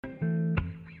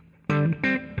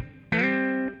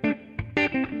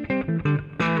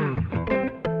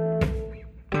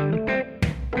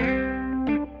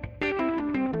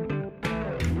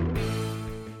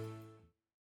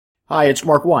Hi, it's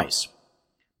Mark Weiss.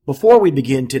 Before we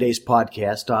begin today's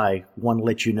podcast, I want to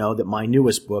let you know that my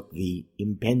newest book, The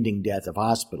Impending Death of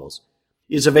Hospitals,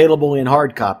 is available in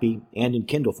hard copy and in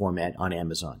Kindle format on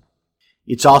Amazon.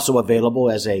 It's also available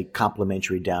as a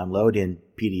complimentary download in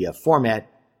PDF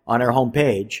format on our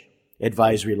homepage,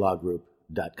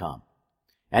 advisorylawgroup.com.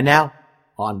 And now,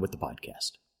 on with the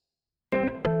podcast.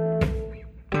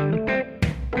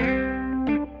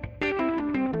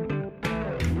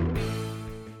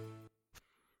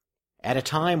 At a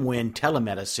time when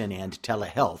telemedicine and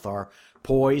telehealth are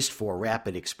poised for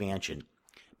rapid expansion,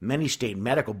 many state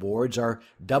medical boards are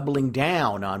doubling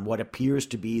down on what appears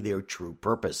to be their true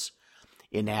purpose,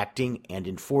 enacting and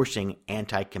enforcing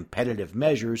anti-competitive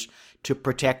measures to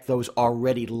protect those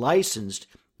already licensed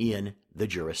in the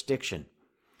jurisdiction.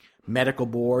 Medical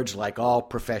boards, like all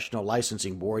professional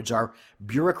licensing boards, are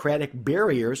bureaucratic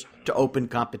barriers to open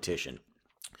competition.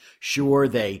 Sure,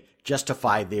 they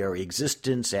justify their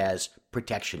existence as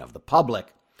protection of the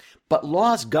public, but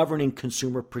laws governing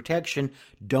consumer protection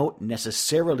don't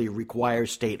necessarily require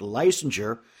state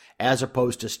licensure as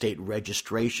opposed to state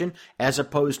registration, as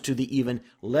opposed to the even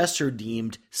lesser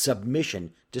deemed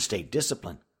submission to state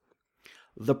discipline.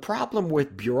 The problem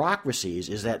with bureaucracies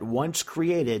is that once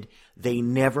created, they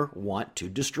never want to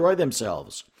destroy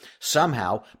themselves,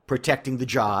 somehow protecting the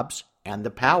jobs and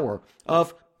the power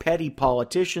of petty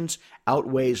politicians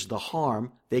outweighs the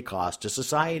harm they cause to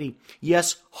society.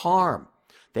 Yes, harm.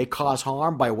 They cause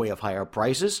harm by way of higher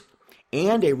prices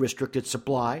and a restricted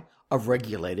supply of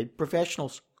regulated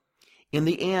professionals. In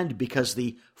the end, because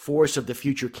the force of the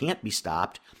future can't be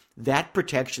stopped, that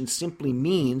protection simply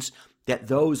means that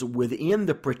those within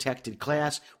the protected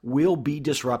class will be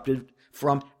disrupted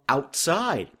from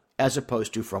outside as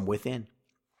opposed to from within.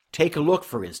 Take a look,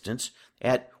 for instance,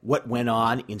 at what went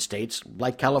on in states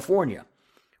like California.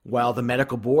 While the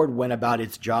medical board went about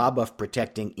its job of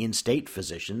protecting in-state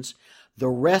physicians, the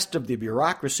rest of the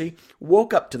bureaucracy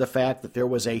woke up to the fact that there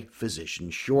was a physician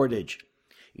shortage.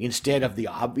 Instead of the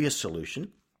obvious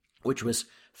solution, which was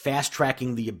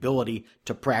fast-tracking the ability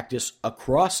to practice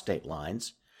across state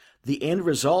lines, the end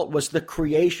result was the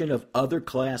creation of other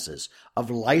classes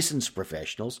of licensed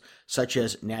professionals, such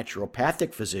as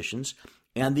naturopathic physicians,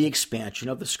 and the expansion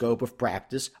of the scope of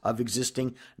practice of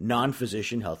existing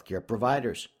non-physician healthcare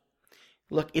providers.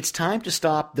 Look, it's time to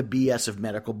stop the BS of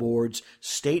medical boards,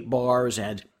 state bars,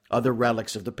 and other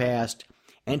relics of the past,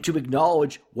 and to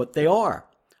acknowledge what they are: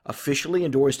 officially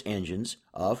endorsed engines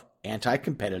of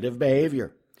anti-competitive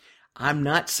behavior. I'm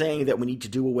not saying that we need to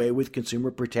do away with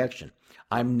consumer protection.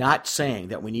 I'm not saying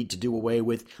that we need to do away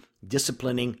with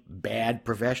disciplining bad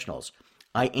professionals.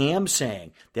 I am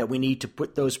saying that we need to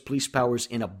put those police powers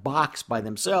in a box by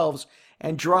themselves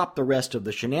and drop the rest of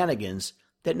the shenanigans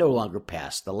that no longer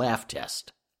pass the laugh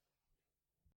test.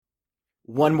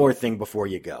 One more thing before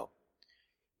you go.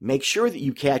 Make sure that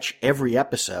you catch every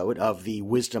episode of the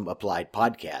Wisdom Applied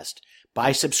podcast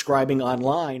by subscribing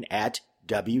online at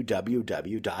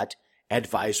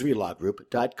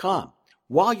www.advisorylawgroup.com.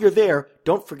 While you're there,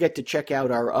 don't forget to check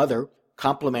out our other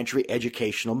complimentary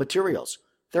educational materials.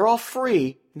 They're all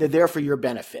free, and they're there for your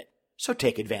benefit, so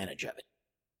take advantage of it.